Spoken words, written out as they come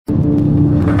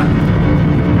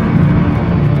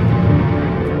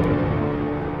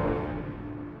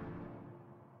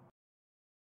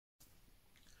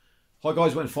Hi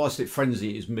guys, welcome to Firestick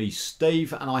Frenzy. It's me,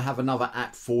 Steve, and I have another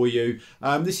app for you.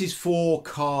 This is for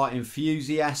car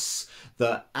enthusiasts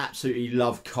that absolutely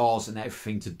love cars and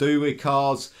everything to do with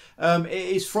cars. It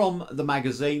is from the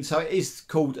magazine, so it is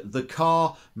called The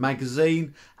Car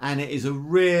Magazine, and it is a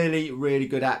really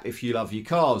good app if you love your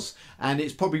cars. And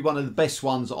it's probably one of the best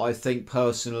ones, I think,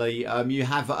 personally. You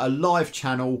have a live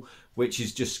channel which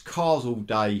is just cars all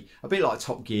day, a bit like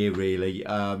Top Gear really.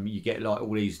 You get like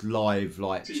all these live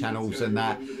channels and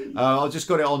that. I've just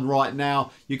got it on right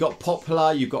now. You've got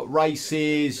popular, you've got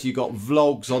races, you've got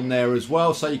vlogs on there as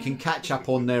well, so you can catch up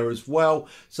on there as well.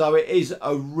 So it is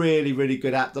a really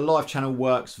good app. The live channel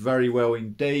works very well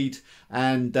indeed.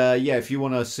 And yeah, if you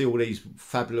want to see all these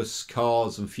fabulous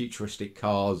cars and futuristic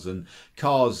cars and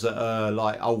cars that are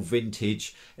like old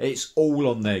vintage, it's all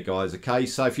on there, guys. Okay,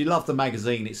 so if you love the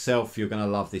magazine itself, you're going to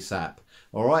love this app.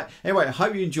 All right, anyway, I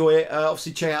hope you enjoy it.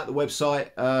 Obviously check out the website.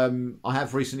 I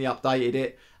have recently updated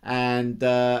it, and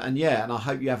yeah, and I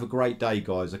hope you have a great day,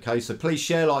 guys. Okay, so please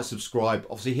share, like, subscribe,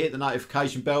 obviously hit the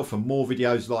notification bell for more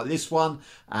videos like this one,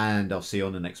 and I'll see you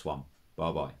on the next one.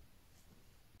 Bye bye.